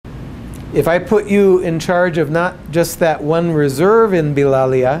If I put you in charge of not just that one reserve in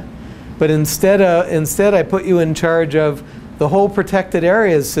Bilalia, but instead I put you in charge of the whole protected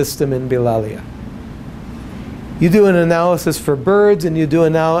areas system in Bilalia. You do an analysis for birds and you do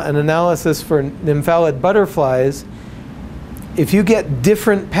an analysis for nymphalid butterflies. If you get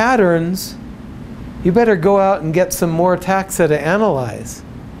different patterns, you better go out and get some more taxa to analyze.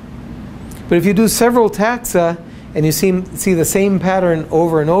 But if you do several taxa and you see the same pattern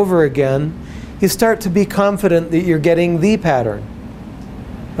over and over again, you start to be confident that you're getting the pattern.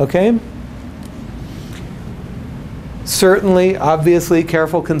 Okay? Certainly, obviously,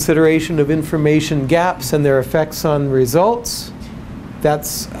 careful consideration of information gaps and their effects on results.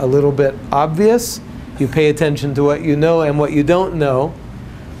 That's a little bit obvious. You pay attention to what you know and what you don't know.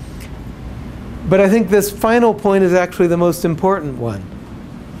 But I think this final point is actually the most important one.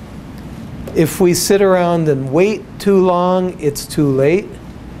 If we sit around and wait too long, it's too late.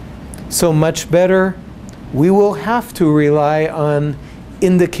 So much better, we will have to rely on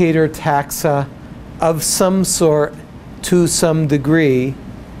indicator taxa of some sort to some degree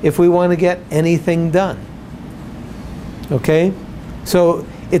if we want to get anything done. Okay? So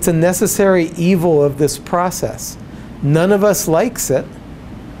it's a necessary evil of this process. None of us likes it,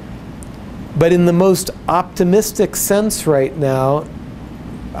 but in the most optimistic sense right now,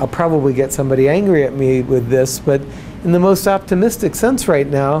 I'll probably get somebody angry at me with this, but in the most optimistic sense right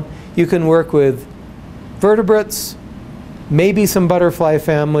now, you can work with vertebrates, maybe some butterfly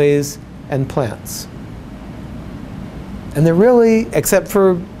families, and plants. And they're really, except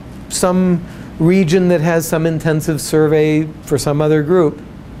for some region that has some intensive survey for some other group,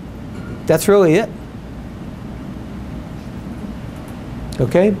 that's really it.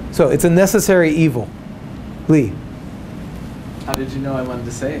 Okay? So it's a necessary evil. Lee. How did you know I wanted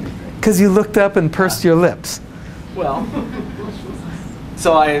to say anything? Because you looked up and pursed your lips. Well,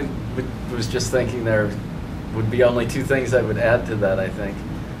 so I was just thinking there would be only two things I would add to that, I think.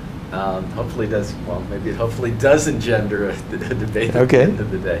 Hopefully does engender a debate at the end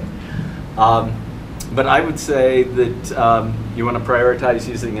of the day. But I would say that you want to prioritize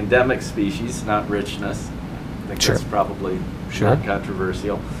using endemic species, not richness. I think that's probably not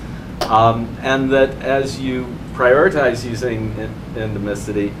controversial. And that as you prioritize using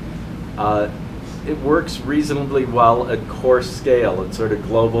endemicity, it works reasonably well at coarse scale, at sort of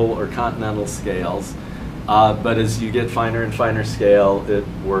global or continental scales. But as you get finer and finer scale, it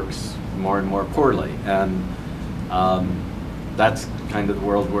works more and more poorly. And that's kind of the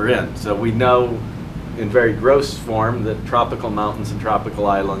world we're in. So we know in very gross form that tropical mountains and tropical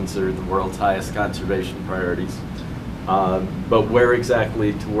islands are the world's highest conservation priorities. But where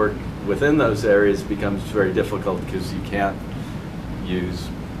exactly to work within those areas becomes very difficult because you can't use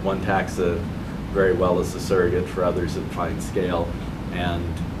one taxa very well as a surrogate for others at fine scale, and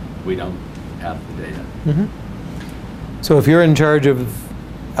we don't have the data. Mm-hmm. So if you're in charge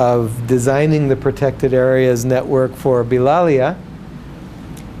of designing the protected areas network for Bilalia,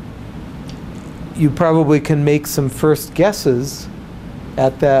 you probably can make some first guesses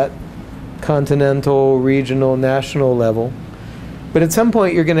at that continental, regional, national level. But at some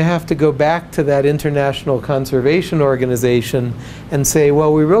point you're going to have to go back to that international conservation organization and say,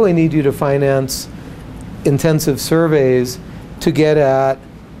 well, we really need you to finance intensive surveys to get at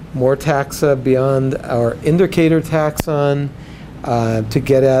more taxa beyond our indicator taxon, to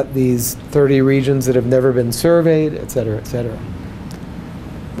get at these 30 regions that have never been surveyed, et cetera, et cetera.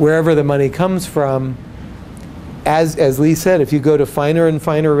 Wherever the money comes from, as Lee said, if you go to finer and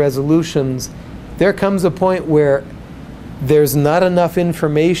finer resolutions, there comes a point where there's not enough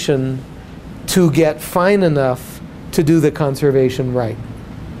information to get fine enough to do the conservation right.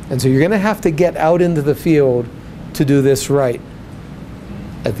 And so you're going to have to get out into the field to do this right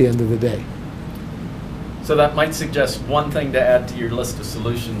at the end of the day. So that might suggest one thing to add to your list of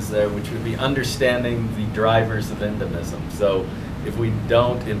solutions there, which would be understanding the drivers of endemism. So if we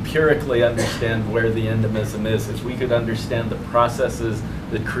don't empirically understand where the endemism is, if we could understand the processes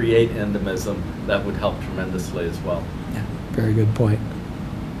that create endemism, that would help tremendously as well. Yeah, very good point.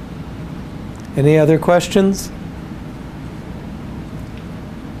 Any other questions?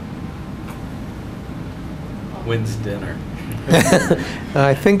 When's dinner?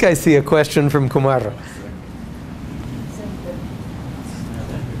 I think I see a question from Kumar.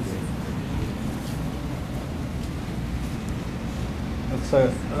 That's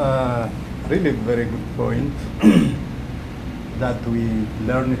a really very good point that we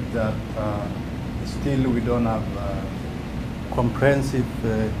learned that still we don't have comprehensive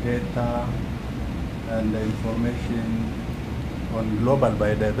data and information on global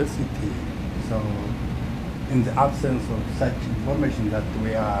biodiversity. So in the absence of such information that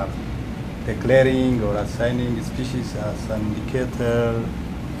we are declaring or assigning species as an indicator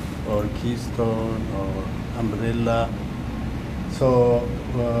or keystone or umbrella. So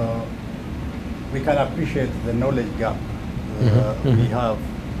we can appreciate the knowledge gap we have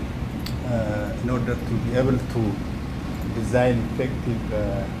in order to be able to design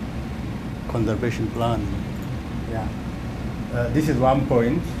effective conservation plan. Yeah, this is one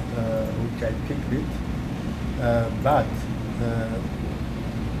point which I picked it. But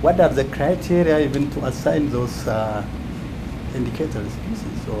what are the criteria even to assign those indicator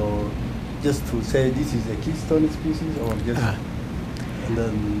species, or just to say this is a keystone species, or just and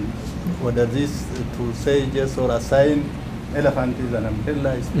then whether this to say just or assign elephant is an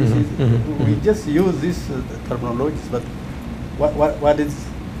umbrella species? We just use these terminologies, but what is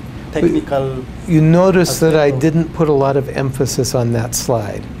technical? You notice that I didn't put a lot of emphasis on that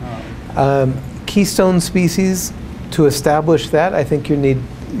slide. Keystone species, to establish that, I think you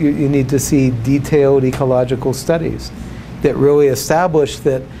need to see detailed ecological studies that really establish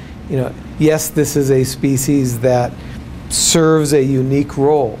that, yes, this is a species that serves a unique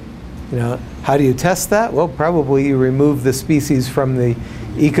role. How do you test that? Well, probably you remove the species from the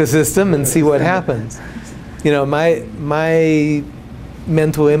ecosystem and see what happens. My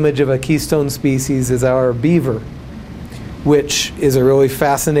mental image of a keystone species is our beaver, which is a really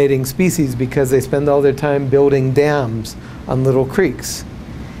fascinating species because they spend all their time building dams on little creeks.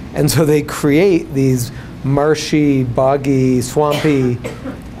 And so they create these marshy, boggy, swampy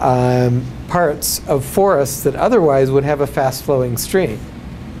parts of forests that otherwise would have a fast-flowing stream.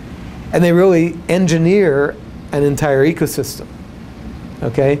 And they really engineer an entire ecosystem,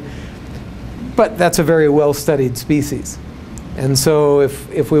 okay? But that's a very well-studied species. And so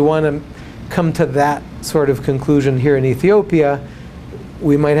if we want to come to that sort of conclusion here in Ethiopia,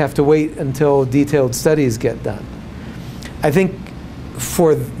 we might have to wait until detailed studies get done. I think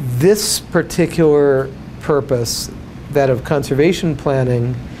for this particular purpose, that of conservation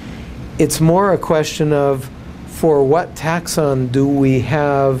planning, it's more a question of for what taxon do we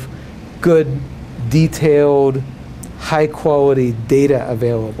have good, detailed, high-quality data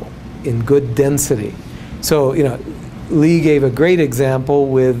available in good density. So, Lee gave a great example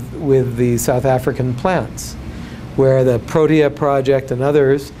with the South African plants, where the Protea Project and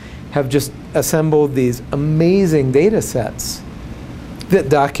others have just assembled these amazing data sets that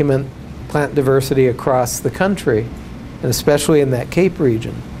document plant diversity across the country, and especially in that Cape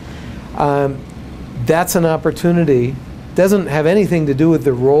region. That's an opportunity. Doesn't have anything to do with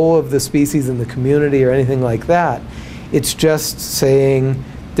the role of the species in the community or anything like that. It's just saying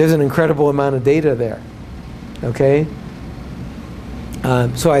there's an incredible amount of data there, okay?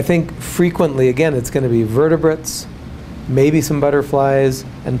 So I think frequently, again, it's going to be vertebrates, maybe some butterflies,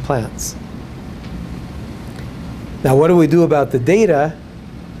 and plants. Now, what do we do about the data?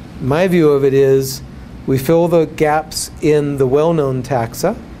 My view of it is we fill the gaps in the well-known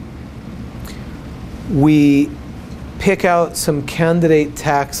taxa. We pick out some candidate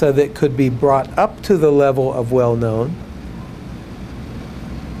taxa that could be brought up to the level of well-known.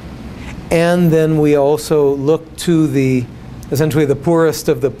 And then we also look to essentially the poorest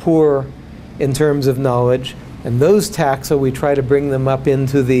of the poor in terms of knowledge. And those taxa, we try to bring them up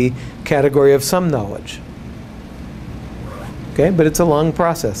into the category of some knowledge. Okay, but it's a long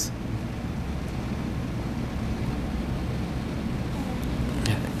process.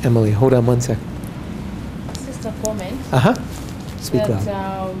 Emily, hold on one second. Just a comment. Speak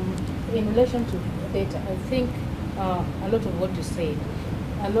loud. In relation to data, I think a lot of what you said,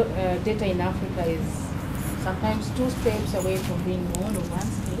 data in Africa is sometimes 2 steps away from being known, or 1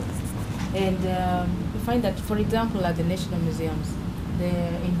 step. And we find that, for example, at the national museums, the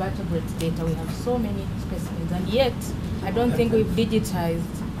invertebrate data, we have so many specimens, and yet I don't think we've digitized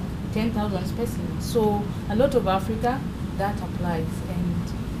 10,000 specimens. So a lot of Africa, that applies.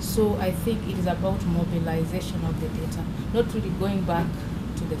 And so I think it is about mobilization of the data, not really going back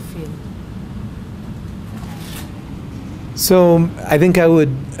to the field. So I think I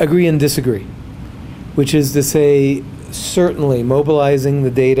would agree and disagree, which is to say, certainly mobilizing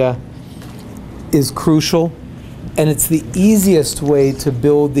the data is crucial, and it's the easiest way to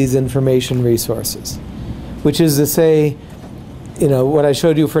build these information resources, which is to say, what I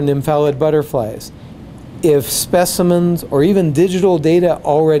showed you for nymphalid butterflies. If specimens or even digital data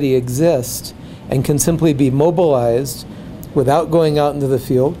already exist and can simply be mobilized without going out into the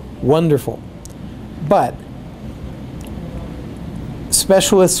field, wonderful. But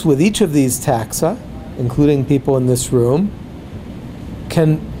specialists with each of these taxa, including people in this room,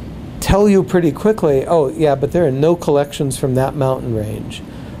 can tell you pretty quickly, oh yeah, but there are no collections from that mountain range,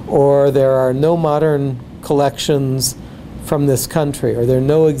 or there are no modern collections from this country, or there are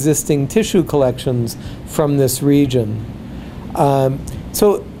no existing tissue collections from this region.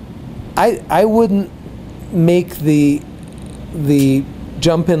 So I wouldn't make the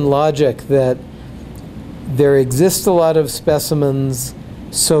jump in logic that there exist a lot of specimens,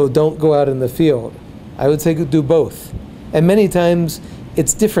 so don't go out in the field. I would say do both. And many times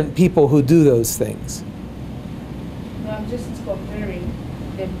it's different people who do those things. No, I'm just comparing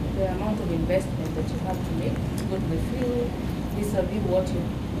the amount of investment that you have to make to go to the field vis-a-vis what you're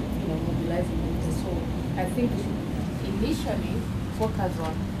mobilizing data. So I think we should initially focus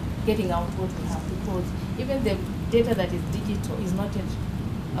on getting out what we have, because even the data that is digital is not yet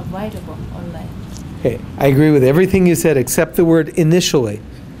available online. Okay, I agree with everything you said except the word initially,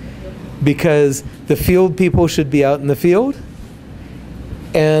 because the field people should be out in the field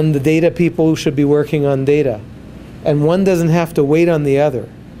and the data people should be working on data, and one doesn't have to wait on the other.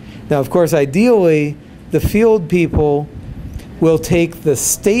 Now, of course, ideally the field people will take the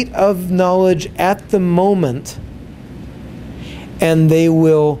state of knowledge at the moment and they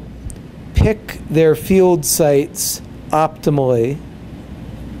will pick their field sites optimally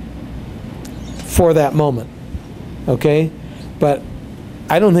for that moment, okay? But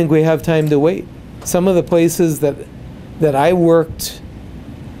I don't think we have time to wait. Some of the places that I worked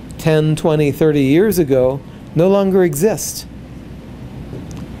 10, 20, 30 years ago no longer exist.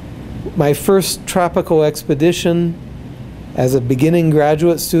 My first tropical expedition as a beginning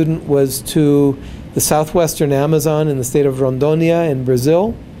graduate student was to the southwestern Amazon in the state of Rondônia in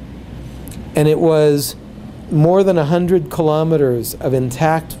Brazil, and it was more than 100 kilometers of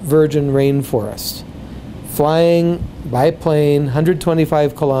intact virgin rainforest. Flying by plane,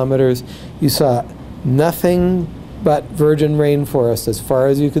 125 kilometers, you saw nothing but virgin rainforest as far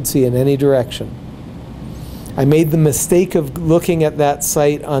as you could see in any direction. I made the mistake of looking at that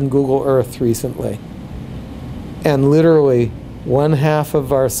site on Google Earth recently, and literally one half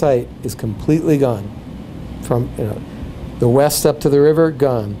of our site is completely gone. From the west up to the river,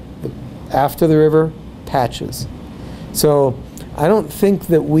 gone. After the river, patches. So I don't think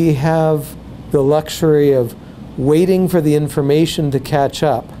that we have the luxury of waiting for the information to catch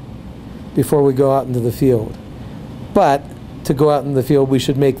up before we go out into the field. But to go out in the field, we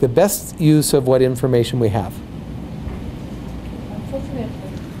should make the best use of what information we have.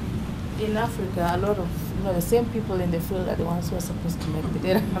 Unfortunately, in Africa, a lot of the same people in the field are the ones who are supposed to make the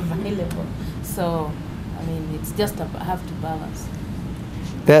data available. So, I mean, it's just have to balance.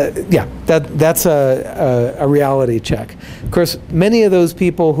 That's a reality check. Of course, many of those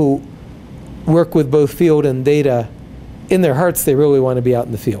people who work with both field and data, in their hearts, they really want to be out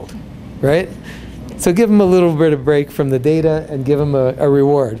in the field, right? So give them a little bit of break from the data and give them a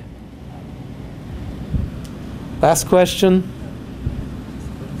reward. Last question.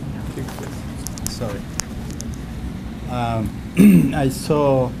 Sorry. I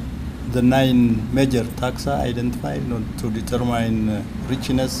saw the 9 major taxa identified to determine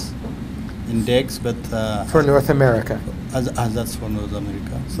richness index, but for North America. That's for North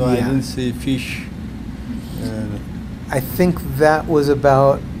America. So yeah. I didn't see fish. I think that was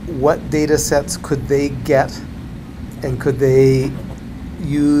about what data sets could they get and could they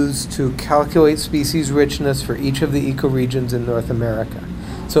use to calculate species richness for each of the ecoregions in North America.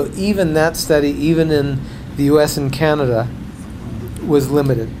 So even that study, even in the US and Canada, was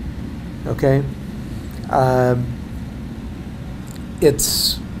limited. Okay?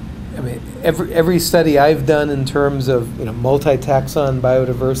 Every study I've done in terms of multi-taxon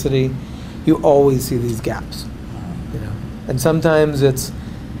biodiversity, you always see these gaps. And sometimes it's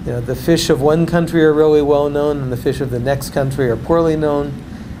the fish of one country are really well known and the fish of the next country are poorly known.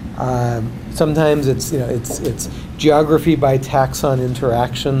 Sometimes it's geography by taxon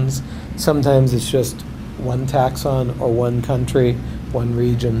interactions. Sometimes it's just one taxon or one country, one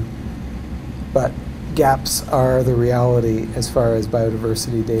region. But gaps are the reality as far as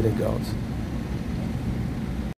biodiversity data goes.